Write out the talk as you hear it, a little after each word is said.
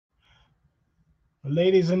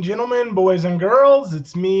Ladies and gentlemen, boys and girls,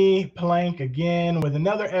 it's me, Plank, again with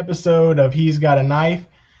another episode of He's Got a Knife.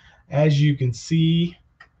 As you can see,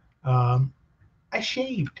 um, I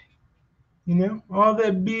shaved. All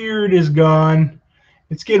that beard is gone.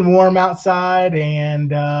 It's getting warm outside,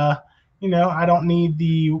 and I don't need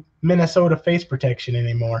the Minnesota face protection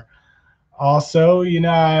anymore. Also,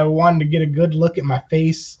 I wanted to get a good look at my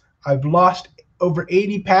face. I've lost over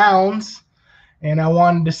 80 pounds and I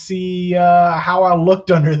wanted to see how I looked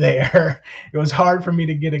under there. It was hard for me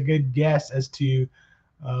to get a good guess as to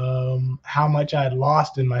how much I had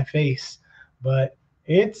lost in my face, but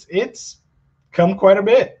it's come quite a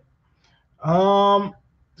bit. A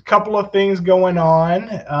couple of things going on.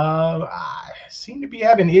 I seem to be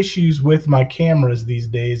having issues with my cameras these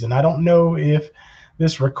days, and I don't know if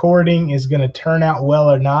this recording is going to turn out well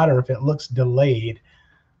or not, or if it looks delayed.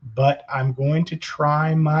 But I'm going to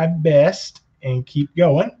try my best and keep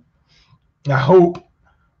going. I hope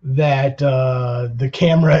that the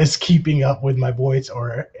camera is keeping up with my voice,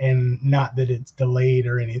 and not that it's delayed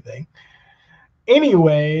or anything.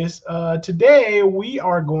 Anyways, today we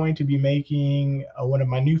are going to be making one of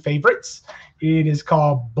my new favorites. It is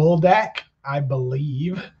called Buldak, I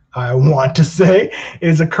believe. I want to say it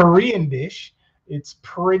is a Korean dish. It's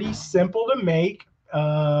pretty simple to make.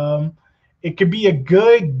 It could be a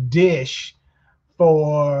good dish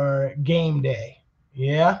for game day.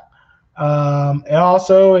 Yeah. And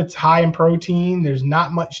also, it's high in protein. There's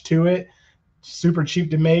not much to it. Super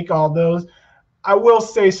cheap to make. All those. I will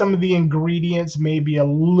say some of the ingredients may be a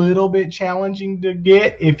little bit challenging to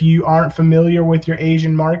get if you aren't familiar with your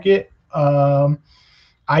Asian market.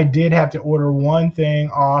 I did have to order one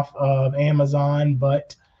thing off of Amazon,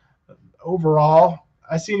 but overall,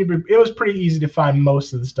 it was pretty easy to find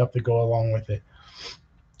most of the stuff that go along with it.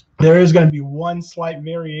 There is going to be one slight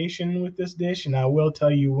variation with this dish, and I will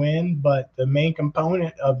tell you when, but the main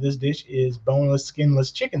component of this dish is boneless,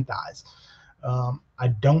 skinless chicken thighs. I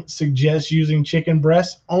don't suggest using chicken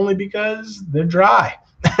breasts only because they're dry.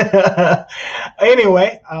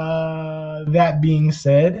 Anyway, that being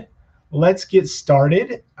said, let's get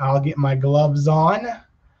started. I'll get my gloves on,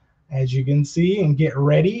 as you can see, and get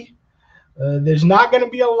ready. There's not going to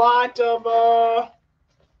be a lot of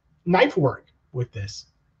knife work with this.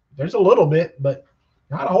 There's a little bit, but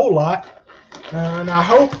not a whole lot. And I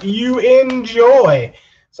hope you enjoy.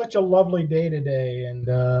 Such a lovely day today, and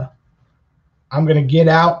I'm going to get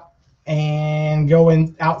out and go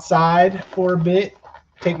outside for a bit,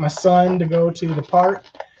 take my son to go to the park.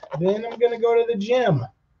 Then I'm going to go to the gym,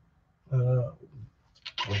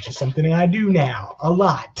 which is something I do now a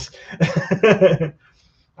lot.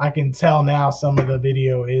 I can tell now some of the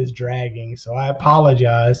video is dragging, so I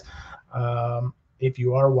apologize if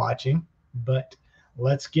you are watching. But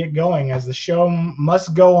let's get going, as the show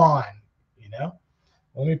must go on.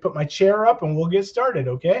 Let me put my chair up and we'll get started,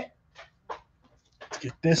 okay? Let's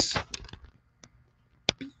get this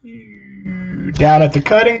down at the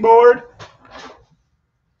cutting board.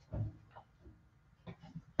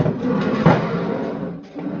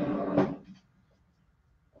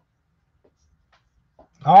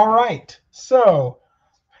 All right, so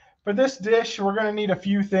for this dish, we're going to need a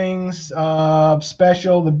few things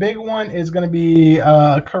special. The big one is going to be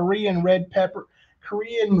Korean red pepper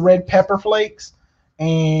flakes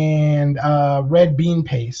and red bean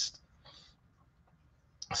paste.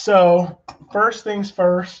 So first things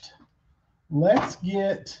first, let's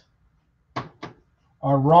get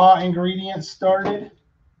our raw ingredients started.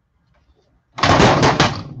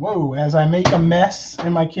 Whoa, as I make a mess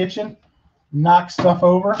in my kitchen, knock stuff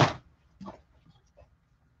over.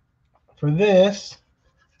 For this,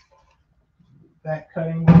 that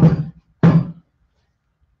cutting board,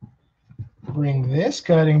 bring this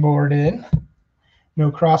cutting board in. No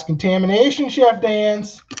cross-contamination, Chef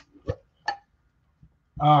Dan's.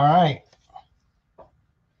 All right.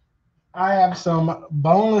 I have some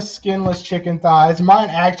boneless, skinless chicken thighs.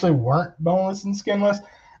 Mine actually weren't boneless and skinless.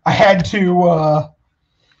 I had to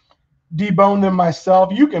debone them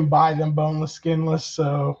myself. You can buy them boneless, skinless,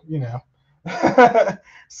 so,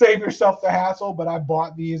 save yourself the hassle, but I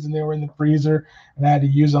bought these and they were in the freezer and I had to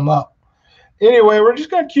use them up. Anyway, we're just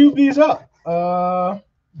going to cube these up.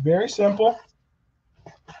 Very simple.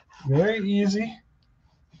 Very easy.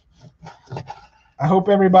 I hope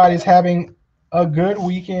everybody's having a good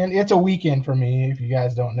weekend. It's a weekend for me, if you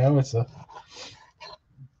guys don't know. It's a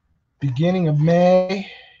beginning of May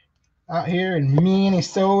out here in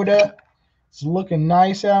Minnesota. It's looking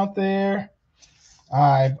nice out there.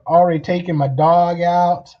 I've already taken my dog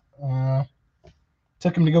out.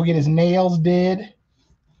 Took him to go get his nails did.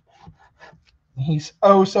 He's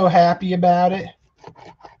oh so happy about it.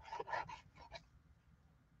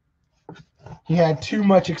 He had too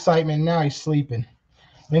much excitement. Now he's sleeping.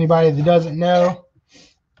 Anybody that doesn't know,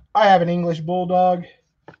 I have an English Bulldog.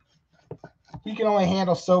 He can only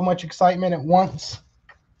handle so much excitement at once,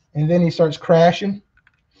 and then he starts crashing.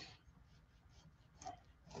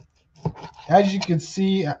 As you can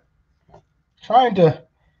see, trying to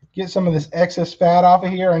get some of this excess fat off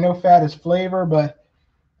of here. I know fat is flavor, but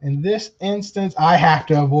in this instance, I have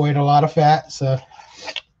to avoid a lot of fat. So,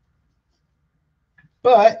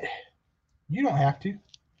 but you don't have to,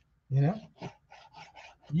 you know.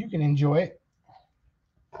 You can enjoy it.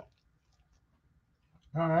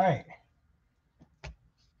 All right.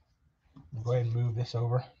 I'll go ahead and move this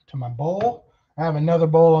over to my bowl. I have another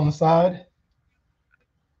bowl on the side.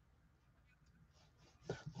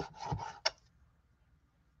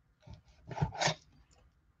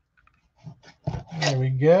 There we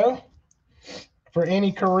go. For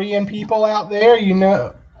any Korean people out there, you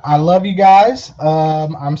know, I love you guys.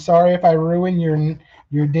 I'm sorry if I ruin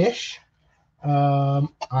your dish.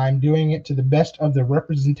 I'm doing it to the best of the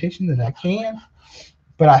representation that I can.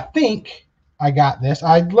 But I think I got this.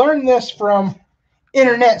 I learned this from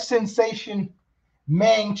internet sensation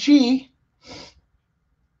Mang Chi.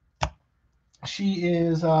 She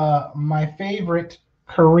is my favorite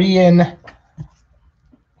Korean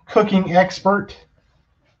cooking expert.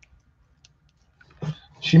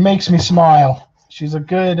 She makes me smile. She's a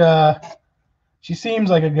good, she seems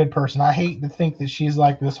like a good person. I hate to think that she's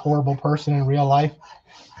like this horrible person in real life,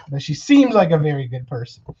 but she seems like a very good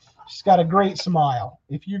person. She's got a great smile.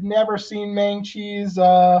 If you've never seen Mang Chi's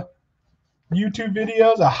YouTube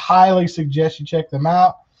videos, I highly suggest you check them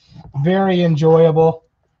out. Very enjoyable.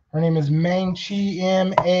 Her name is Mang Chi,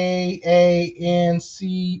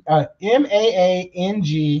 Maangchi.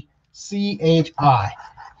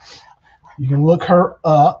 You can look her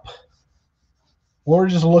up, or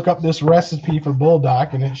just look up this recipe for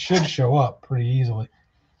Buldak, and it should show up pretty easily.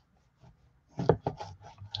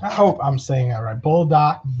 I hope I'm saying that right.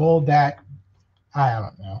 Buldak. I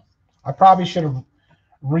don't know. I probably should have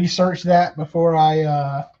researched that before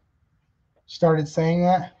I started saying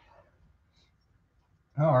that.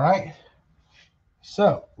 All right.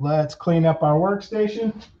 So let's clean up our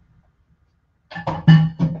workstation.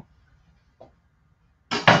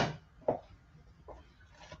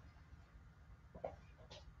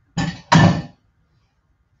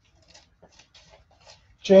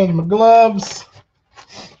 Change my gloves.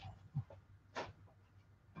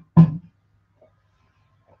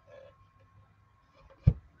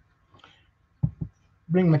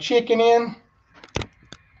 Bring my chicken in.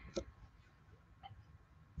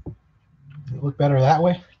 Look better that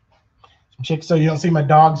way. Some chicken so you don't see my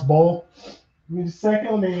dog's bowl. Give me a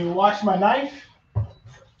second. Let me wash my knife.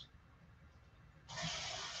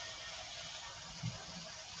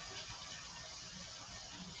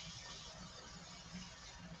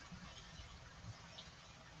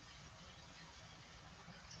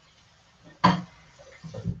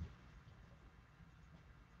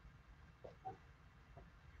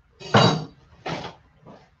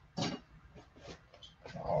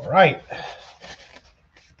 All right.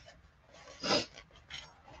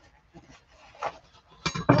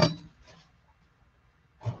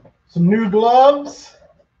 Some new gloves.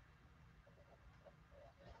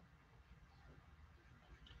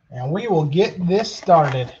 And we will get this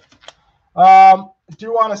started. I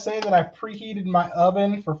do want to say that I've preheated my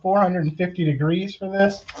oven for 450 degrees for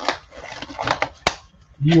this.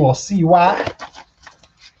 You will see why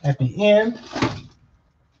at the end.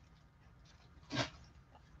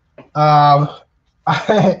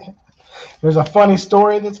 There's a funny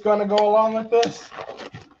story that's going to go along with this.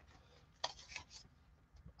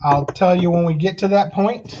 I'll tell you when we get to that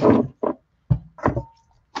point.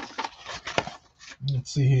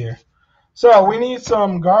 Let's see here. So we need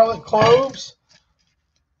some garlic cloves.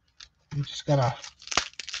 I'm just going to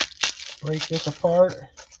break this apart.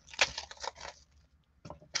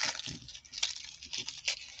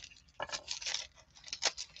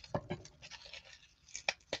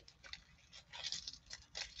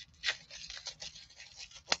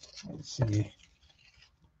 Let's see.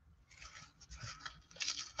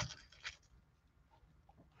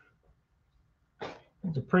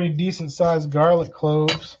 It's a pretty decent sized garlic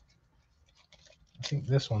cloves. I think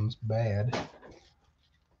this one's bad.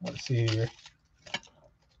 Let's see here.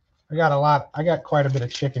 I got quite a bit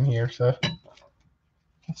of chicken here, so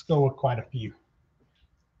let's go with quite a few.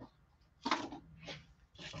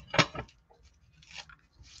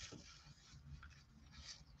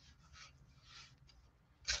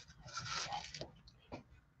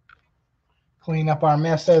 Clean up our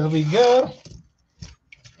mess as we go.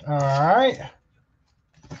 All right.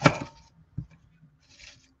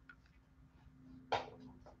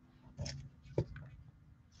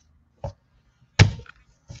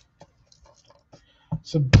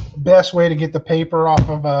 It's the best way to get the paper off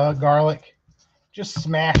of garlic. Just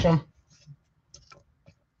smash them.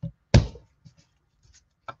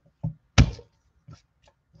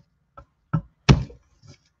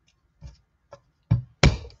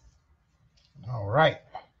 All right.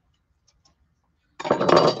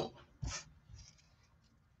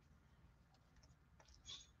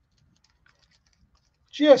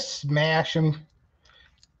 Just smash them.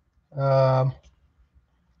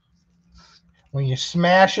 When you're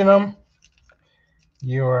smashing them,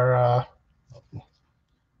 you're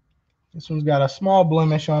this one's got a small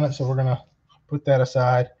blemish on it, so we're gonna put that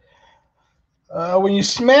aside. When you're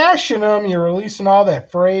smashing them, you're releasing all that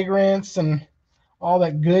fragrance and all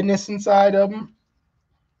that goodness inside of them.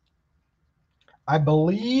 I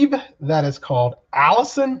believe that is called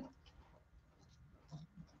Allison.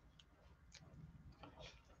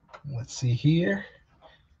 Let's see here.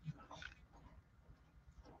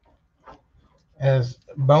 As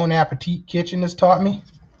Bon Appetit Kitchen has taught me.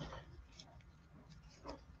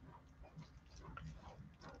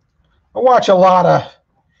 I watch a lot of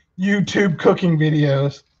YouTube cooking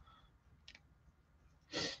videos.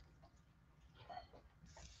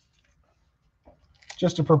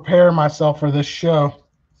 Just to prepare myself for this show.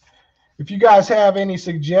 If you guys have any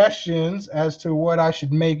suggestions as to what I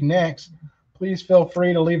should make next, please feel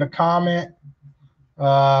free to leave a comment.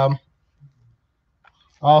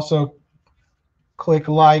 Also, click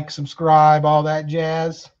like, subscribe, all that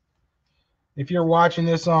jazz. If you're watching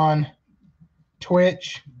this on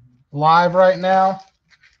Twitch live right now,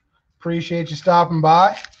 appreciate you stopping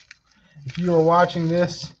by. If you are watching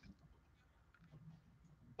this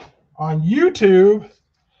on YouTube,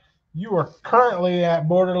 you are currently at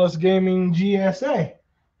Borderless Gaming GSA.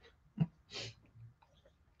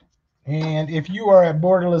 And if you are at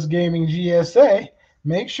Borderless Gaming GSA,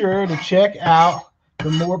 make sure to check out the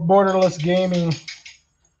Borderless Gaming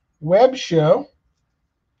web show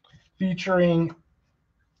featuring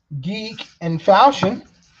Geek and Falchion.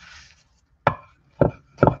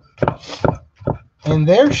 In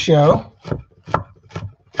their show,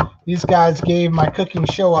 these guys gave my cooking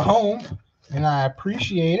show a home, and I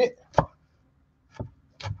appreciate it.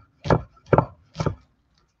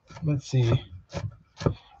 Let's see.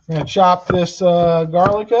 I'm going to chop this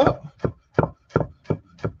garlic up.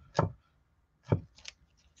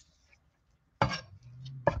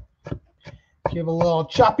 Give a little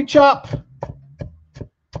choppy chop.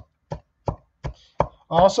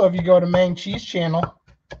 Also, if you go to Mang Chi's channel,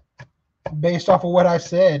 based off of what I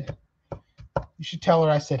said, you should tell her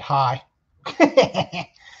I said hi.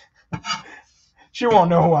 She won't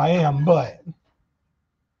know who I am, but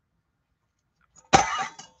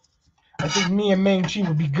I think me and Mang Chi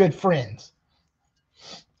would be good friends.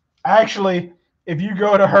 Actually, if you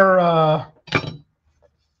go to her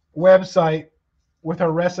website with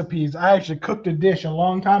her recipes, I actually cooked a dish a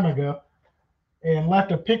long time ago and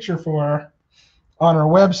left a picture for her on her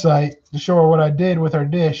website to show her what I did with her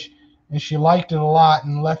dish, and she liked it a lot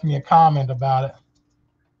and left me a comment about it.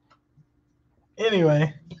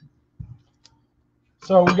 Anyway,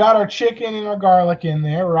 so we got our chicken and our garlic in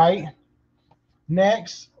there, right?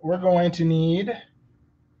 Next, we're going to need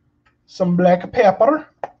some black pepper.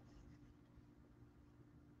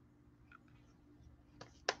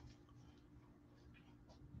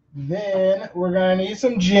 Then we're going to need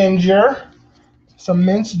some ginger, some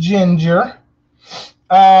minced ginger.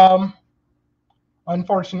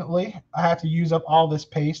 Unfortunately, I have to use up all this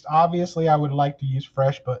paste. Obviously, I would like to use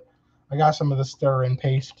fresh, but I got some of the stir-in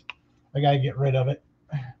paste. I got to get rid of it.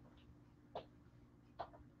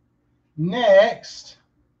 Next,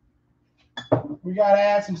 we got to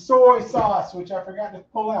add some soy sauce, which I forgot to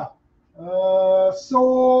pull out.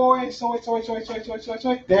 Soy.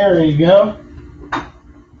 There you go.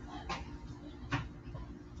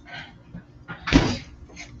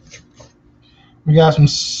 We got some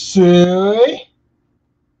soy.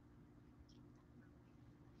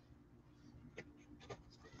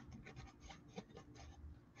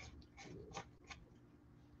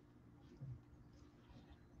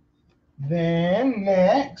 Then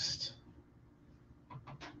next,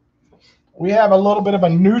 we have a little bit of a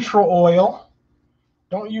neutral oil.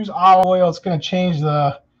 Don't use olive oil. It's going to change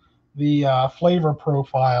the flavor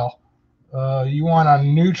profile. You want a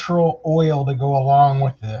neutral oil to go along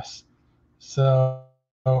with this. So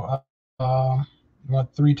you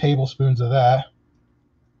want 3 tablespoons of that.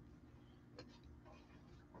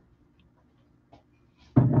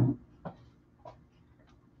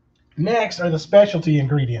 Next are the specialty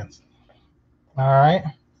ingredients. All right.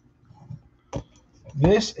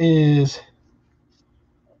 This is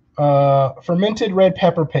fermented red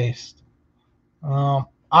pepper paste.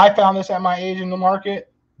 I found this at my Asian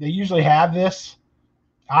market. They usually have this.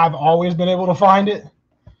 I've always been able to find it.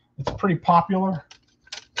 It's pretty popular.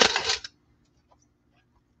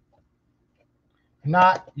 If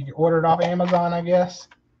not, you can order it off Amazon, I guess.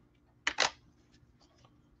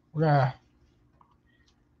 We're gonna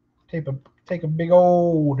take a big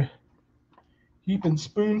old heaping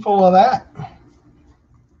spoonful of that.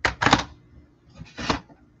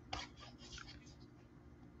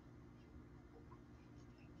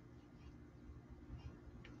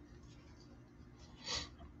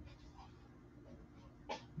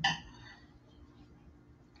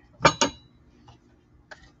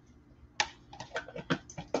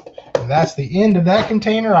 And that's the end of that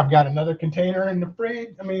container. I've got another container in the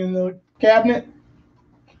fridge. In the cabinet.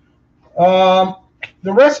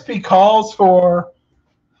 The recipe calls for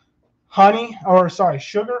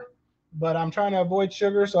sugar, but I'm trying to avoid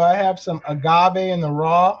sugar, so I have some agave in the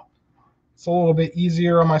raw. It's a little bit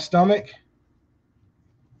easier on my stomach.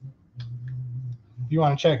 If you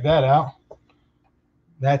want to check that out,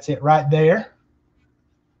 that's it right there.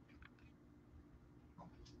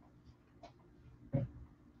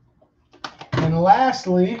 And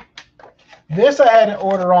lastly, this I had to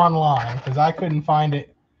order online because I couldn't find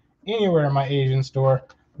it anywhere in my Asian store.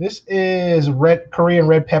 This is Korean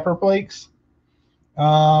red pepper flakes.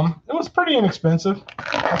 It was pretty inexpensive.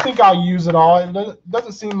 I think I'll use it all. It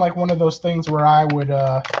doesn't seem like one of those things where I would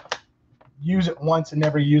use it once and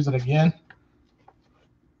never use it again.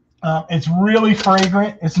 It's really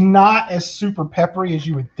fragrant. It's not as super peppery as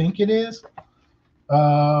you would think it is.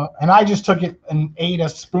 And I just took it and ate a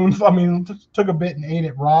spoonful. Took a bit and ate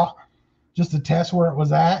it raw just to test where it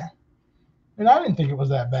was at. And I didn't think it was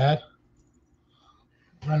that bad.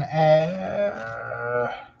 I'm going to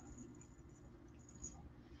add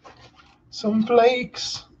some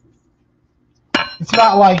flakes. It's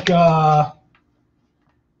not like a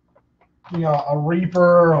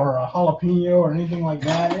Reaper or a jalapeno or anything like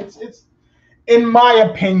that. It's in my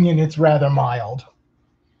opinion, it's rather mild.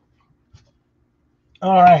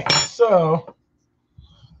 All right, so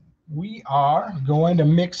we are going to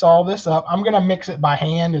mix all this up. I'm going to mix it by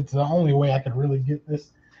hand. It's the only way I could really get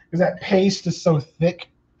this because that paste is so thick.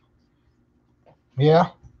 Yeah.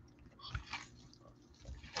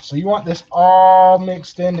 So you want this all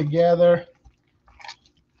mixed in together.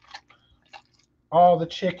 All the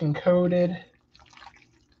chicken coated.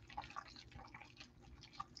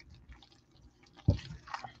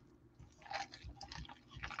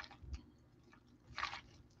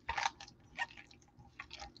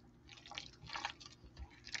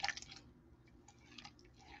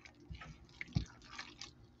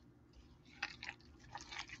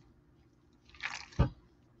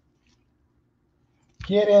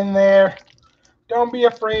 Get in there. Don't be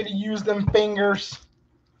afraid to use them fingers.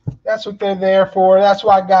 That's what they're there for. That's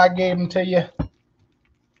why God gave them to you.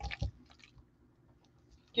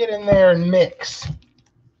 Get in there and mix.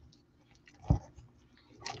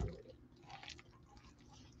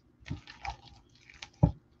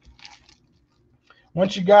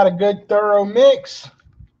 Once you got a good thorough mix,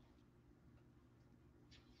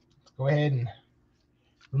 go ahead and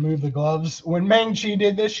remove the gloves. When Meng Chi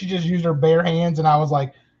did this, she just used her bare hands, and I was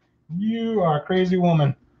like, you are a crazy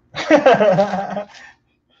woman. All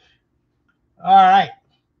right.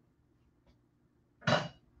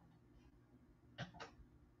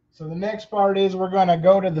 So the next part is we're going to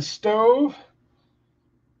go to the stove.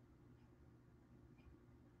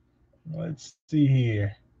 Let's see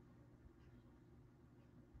here.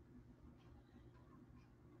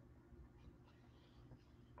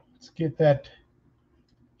 Let's get that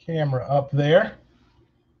camera up there.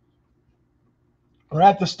 We're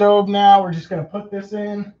at the stove now. We're just going to put this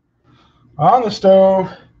in on the stove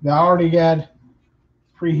that I already got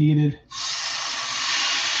preheated.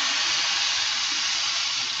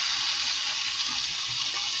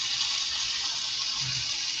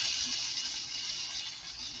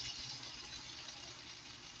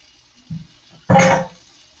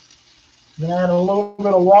 Gonna add a little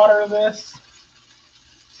bit of water to this.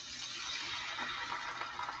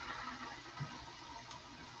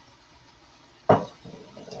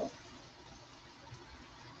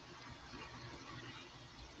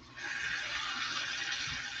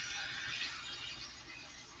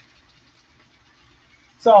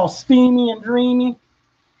 It's all steamy and dreamy.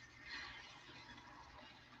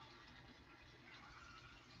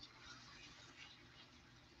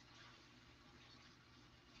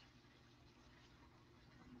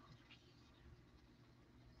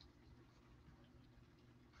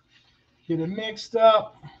 Get it mixed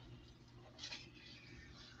up.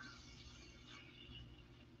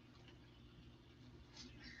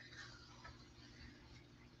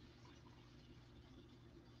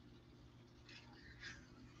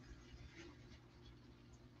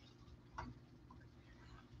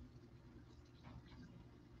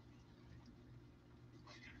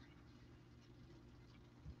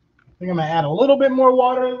 think I'm going to add a little bit more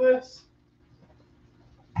water to this.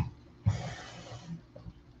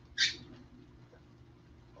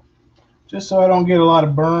 Just so I don't get a lot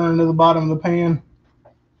of burn to the bottom of the pan.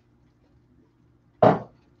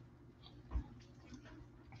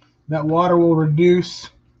 That water will reduce.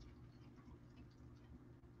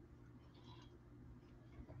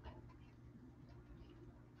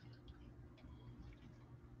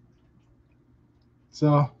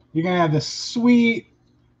 So you're going to have this sweet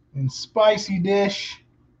and spicy dish.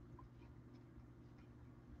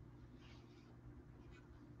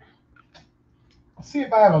 Let's see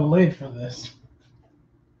if I have a lid for this.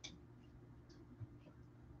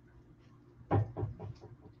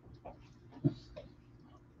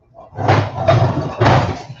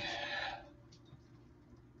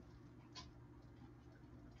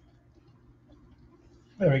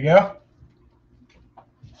 There we go.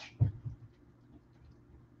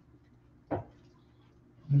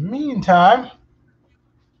 In the meantime,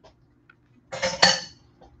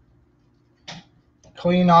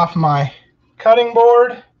 clean off my cutting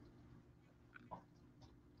board.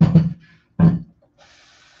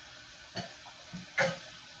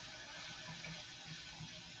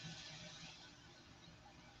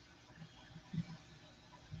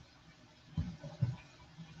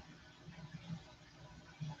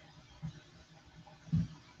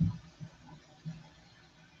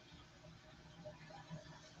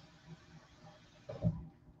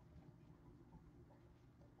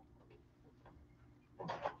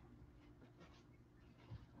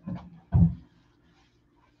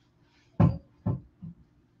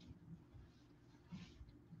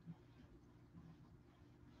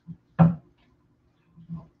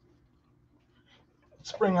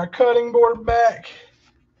 Let's bring our cutting board back.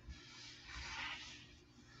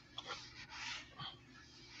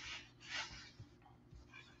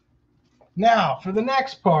 Now, for the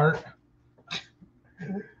next part,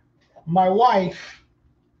 my wife,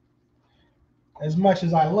 as much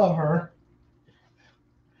as I love her,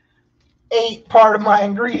 ate part of my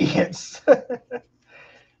ingredients.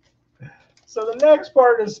 So the next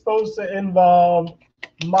part is supposed to involve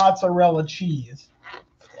mozzarella cheese.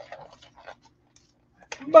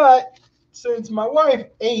 But since my wife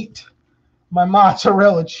ate my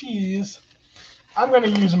mozzarella cheese, I'm going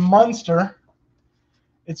to use Munster.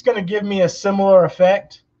 It's going to give me a similar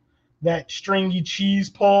effect, that stringy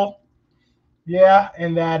cheese pull. Yeah,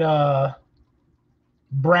 and that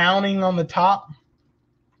browning on the top.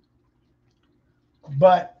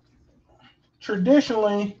 But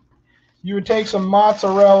traditionally, you would take some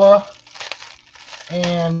mozzarella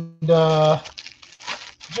and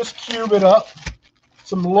just cube it up.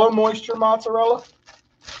 Some low moisture mozzarella.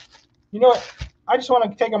 You know what? I just want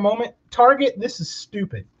to take a moment. Target, this is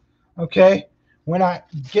stupid. Okay? When I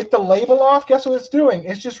get the label off, guess what it's doing?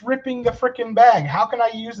 It's just ripping the freaking bag. How can I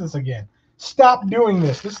use this again? Stop doing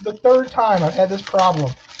this. This is the third time I've had this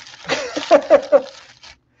problem.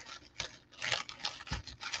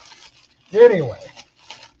 Anyway.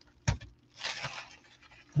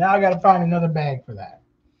 Now I got to find another bag for that.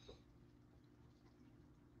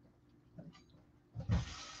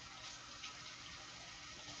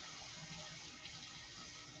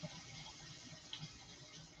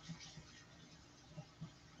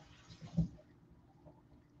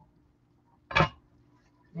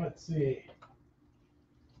 Let's see.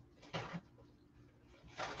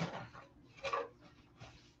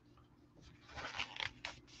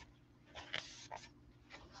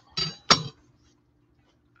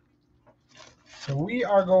 So we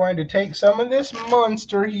are going to take some of this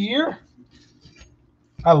Munster here.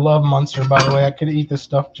 I love Munster, by the way. I could eat this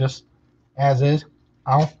stuff just as is.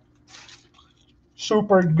 Oh,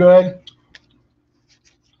 super good.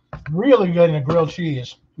 Really good in a grilled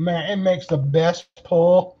cheese. Man, it makes the best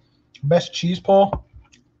pull, best cheese pull.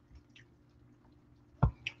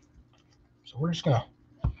 So we're just going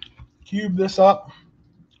to cube this up.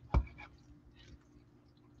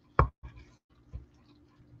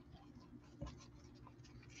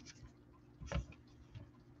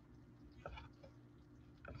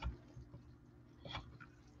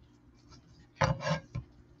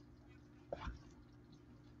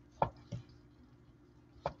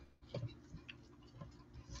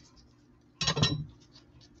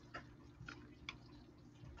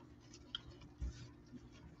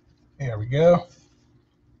 There we go.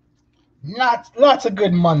 Lots of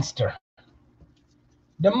good Munster.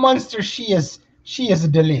 The Munster, she is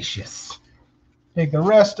delicious. Take the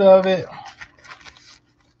rest of it.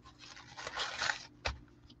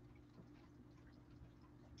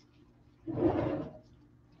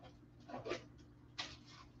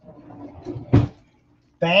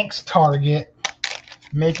 Thanks, Target.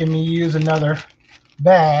 making me use another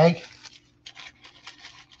bag.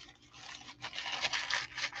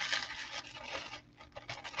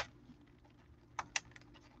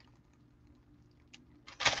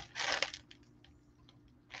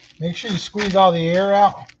 Make sure you squeeze all the air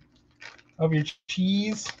out of your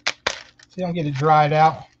cheese so you don't get it dried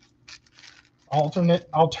out.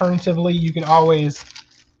 Alternatively, you can always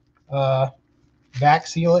back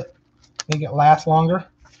seal it, make it last longer.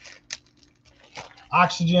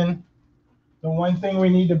 Oxygen, the one thing we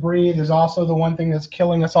need to breathe, is also the one thing that's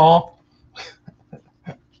killing us all.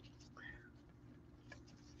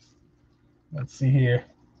 Let's see here.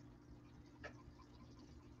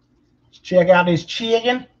 Let's check out this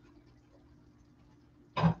chicken.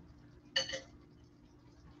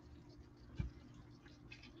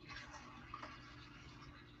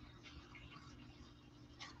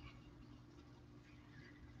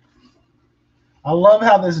 I love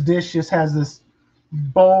how this dish just has this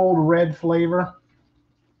bold red flavor.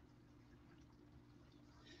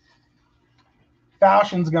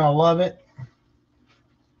 Falchions gonna love it.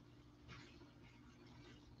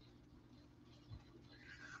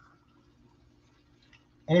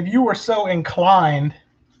 And if you were so inclined,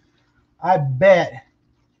 I bet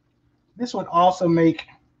this would also make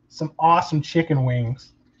some awesome chicken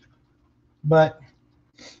wings. But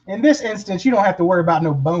in this instance, you don't have to worry about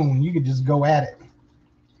no bone. You could just go at it.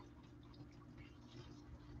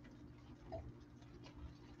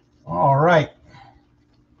 All right.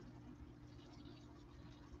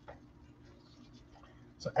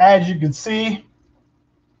 So as you can see,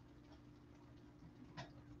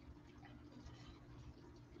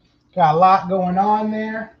 got a lot going on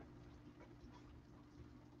there.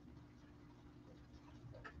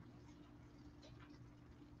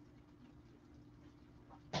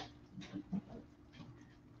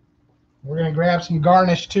 We're gonna grab some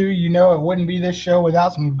garnish too. You know, it wouldn't be this show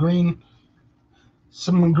without some green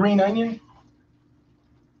onion.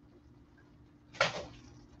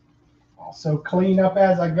 Also clean up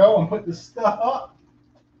as I go and put this stuff up.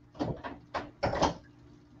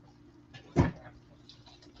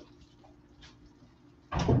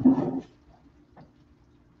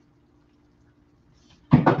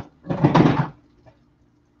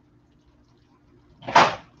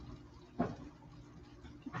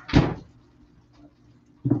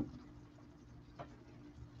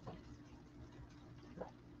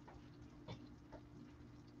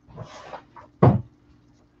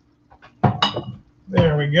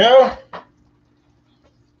 There we go.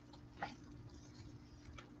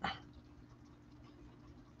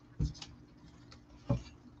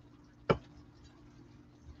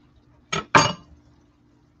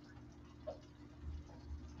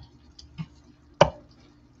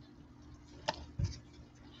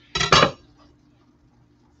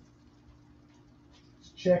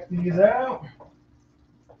 Check these out.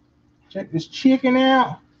 Check this chicken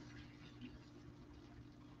out.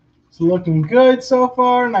 It's looking good so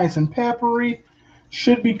far, nice and peppery.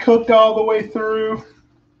 Should be cooked all the way through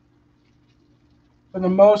for the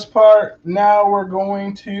most part. Now we're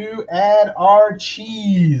going to add our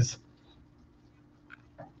cheese.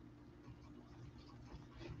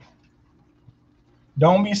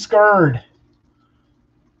 Don't be scared.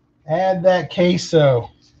 Add that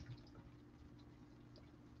queso.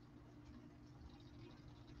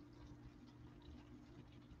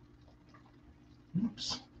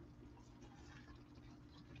 Oops.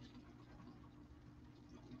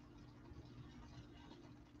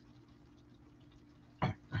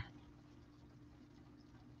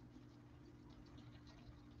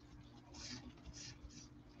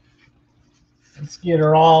 Let's get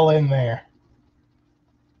her all in there.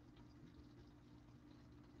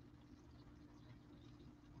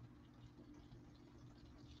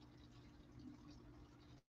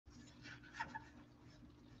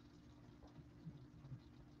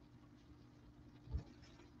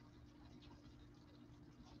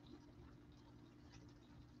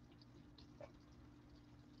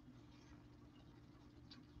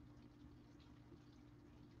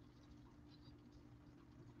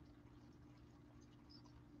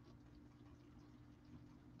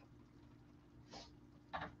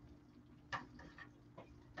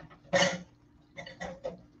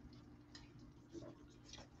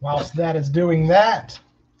 Whilst that is doing that,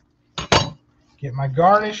 get my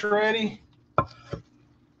garnish ready.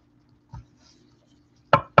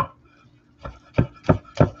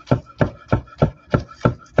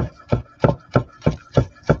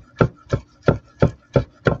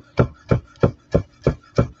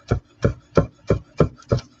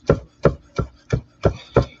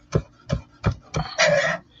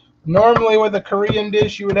 Normally with a Korean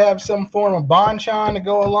dish, you would have some form of banchan to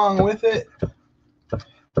go along with it.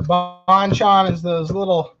 Banchan is those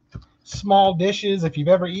little small dishes, if you've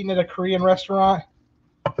ever eaten at a Korean restaurant.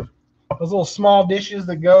 Those little small dishes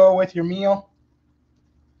that go with your meal.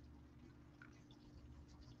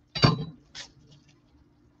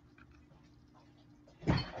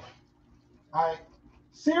 I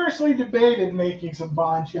seriously debated making some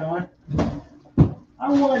banchan. I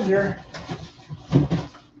wonder.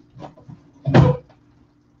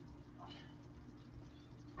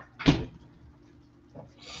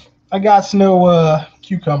 I got no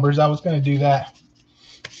cucumbers. I was going to do that.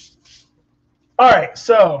 All right,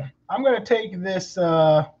 so I'm going to take this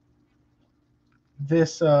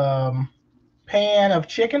pan of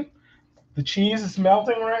chicken. The cheese is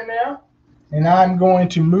melting right now, and I'm going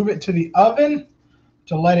to move it to the oven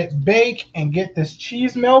to let it bake and get this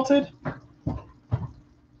cheese melted.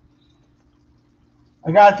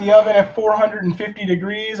 I got the oven at 450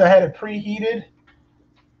 degrees. I had it preheated.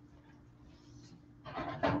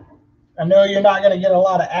 I know you're not going to get a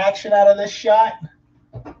lot of action out of this shot,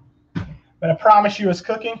 but I promise you it's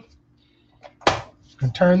cooking.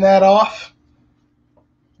 And turn that off.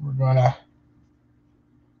 We're going to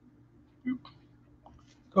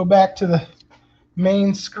go back to the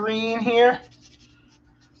main screen here.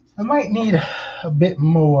 I might need a bit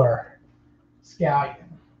more scallion.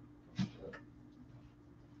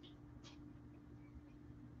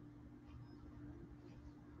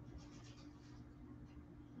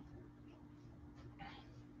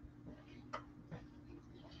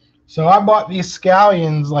 So I bought these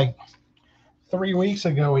scallions like 3 weeks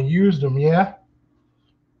ago and used them, yeah?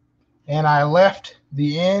 And I left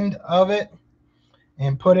the end of it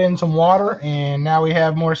and put in some water, and now we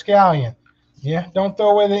have more scallion. Yeah, don't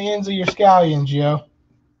throw away the ends of your scallions, yo.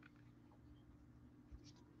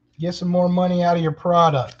 Get some more money out of your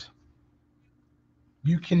product.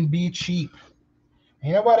 You can be cheap.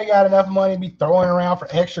 Ain't nobody got enough money to be throwing around for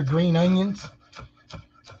extra green onions.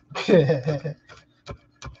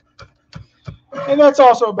 And that's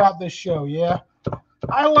also about this show, yeah?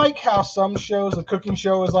 I like how some shows, a cooking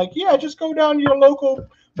show, is like, yeah, just go down to your local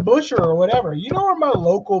butcher or whatever. You know where my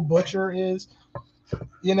local butcher is?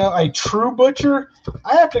 You know, a true butcher?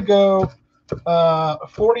 I have to go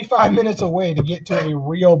 45 minutes away to get to a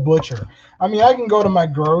real butcher. I mean, I can go to my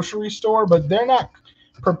grocery store, but they're not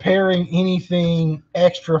preparing anything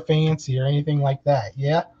extra fancy or anything like that,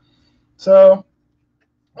 yeah? So,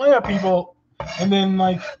 I got people, and then,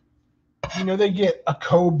 like, you know, they get a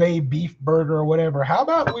Kobe beef burger or whatever. How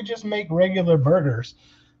about we just make regular burgers?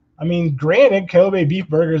 I mean, granted, Kobe beef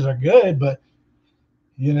burgers are good, but,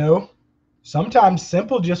 you know, sometimes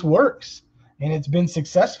simple just works. And it's been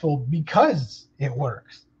successful because it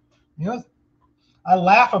works. You know, I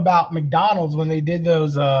laugh about McDonald's when they did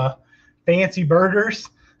those fancy burgers.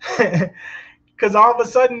 Because all of a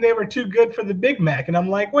sudden they were too good for the Big Mac. And I'm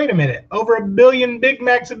like, wait a minute. Over 1 billion Big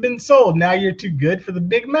Macs have been sold. Now you're too good for the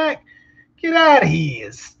Big Mac? Get out of here.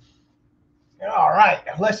 All right,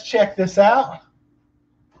 let's check this out.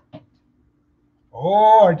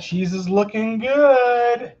 Oh, our cheese is looking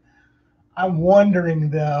good. I'm wondering,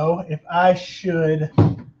 though, if I should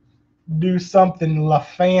do something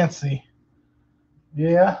fancy.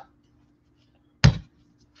 Yeah?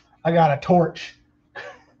 I got a torch.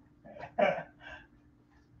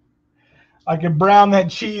 I could brown that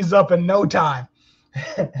cheese up in no time.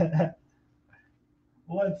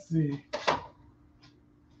 Let's see.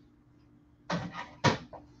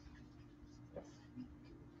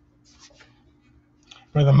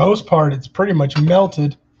 For the most part, it's pretty much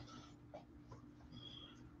melted.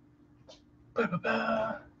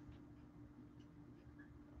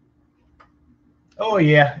 Oh,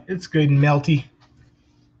 yeah, it's good and melty.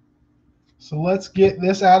 So let's get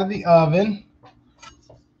this out of the oven.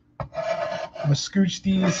 I'm going to scooch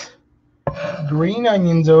these green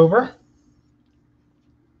onions over.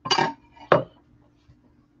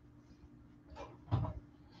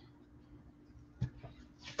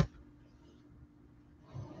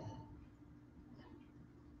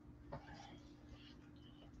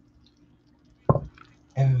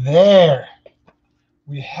 And there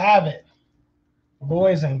we have it,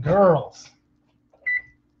 boys and girls.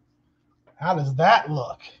 How does that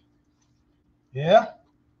look? Yeah?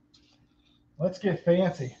 Let's get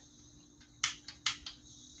fancy.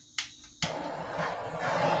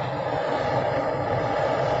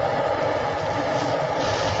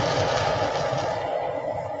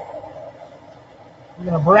 We're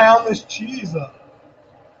going to brown this cheese up.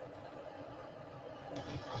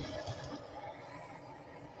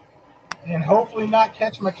 And hopefully not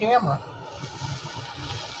catch my camera.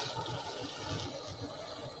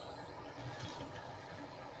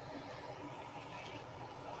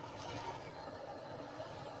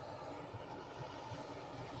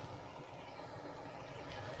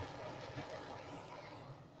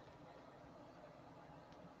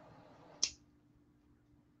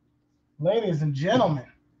 Ladies and gentlemen,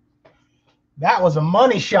 that was a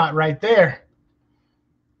money shot right there.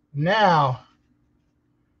 Now,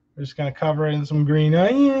 we're just going to cover it in some green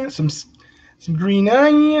onion, some green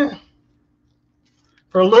onion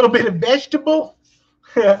for a little bit of vegetable.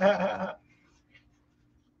 And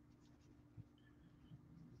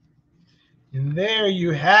there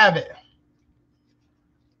you have it.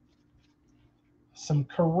 Some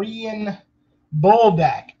Korean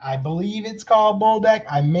Buldak. I believe it's called Buldak.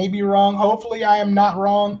 I may be wrong. Hopefully I am not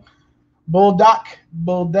wrong. Buldak.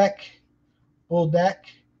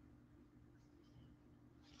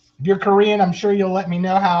 If you're Korean, I'm sure you'll let me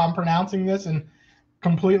know how I'm pronouncing this and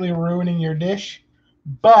completely ruining your dish.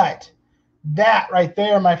 But that right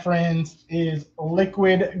there, my friends, is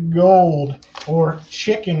liquid gold, or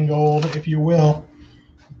chicken gold, if you will.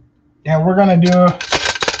 And we're going to do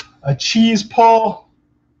a cheese pull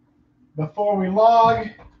before we log.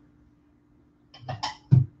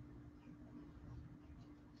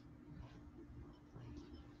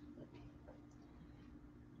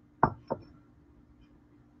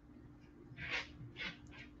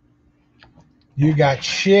 You got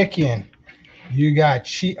chicken. You got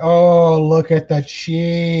cheese. Oh, look at the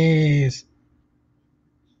cheese.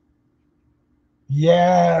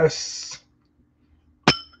 Yes.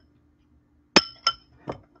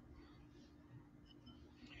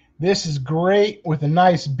 This is great with a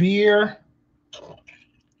nice beer.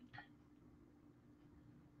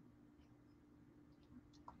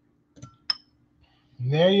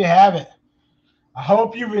 And there you have it. I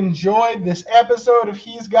hope you've enjoyed this episode of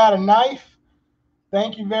He's Got a Knife.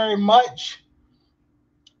 Thank you very much.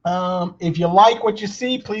 If you like what you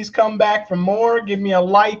see, please come back for more. Give me a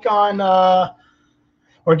like on,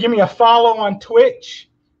 or give me a follow on Twitch.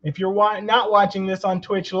 If you're not watching this on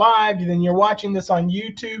Twitch Live, then you're watching this on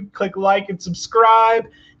YouTube. Click like and subscribe.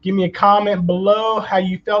 Give me a comment below how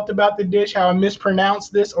you felt about the dish, how I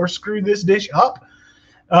mispronounced this or screwed this dish up.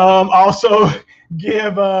 Also,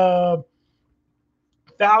 give Falchion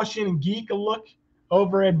and Geek a look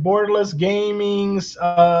over at Borderless Gaming's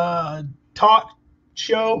talk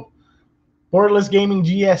show, Borderless Gaming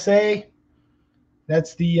GSA.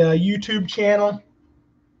 That's the YouTube channel.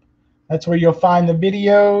 That's where you'll find the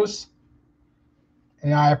videos.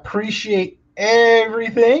 And I appreciate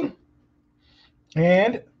everything.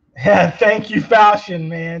 And thank you, Falchion,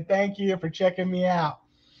 man. Thank you for checking me out.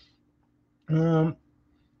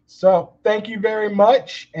 So thank you very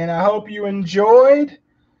much. And I hope you enjoyed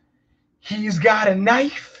He's Got a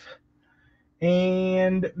Knife.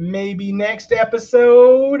 And maybe next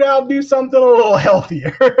episode, I'll do something a little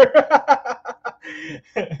healthier.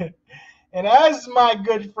 And as my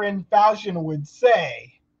good friend Falchion would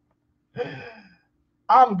say,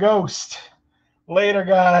 I'm Ghost. Later,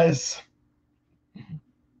 guys.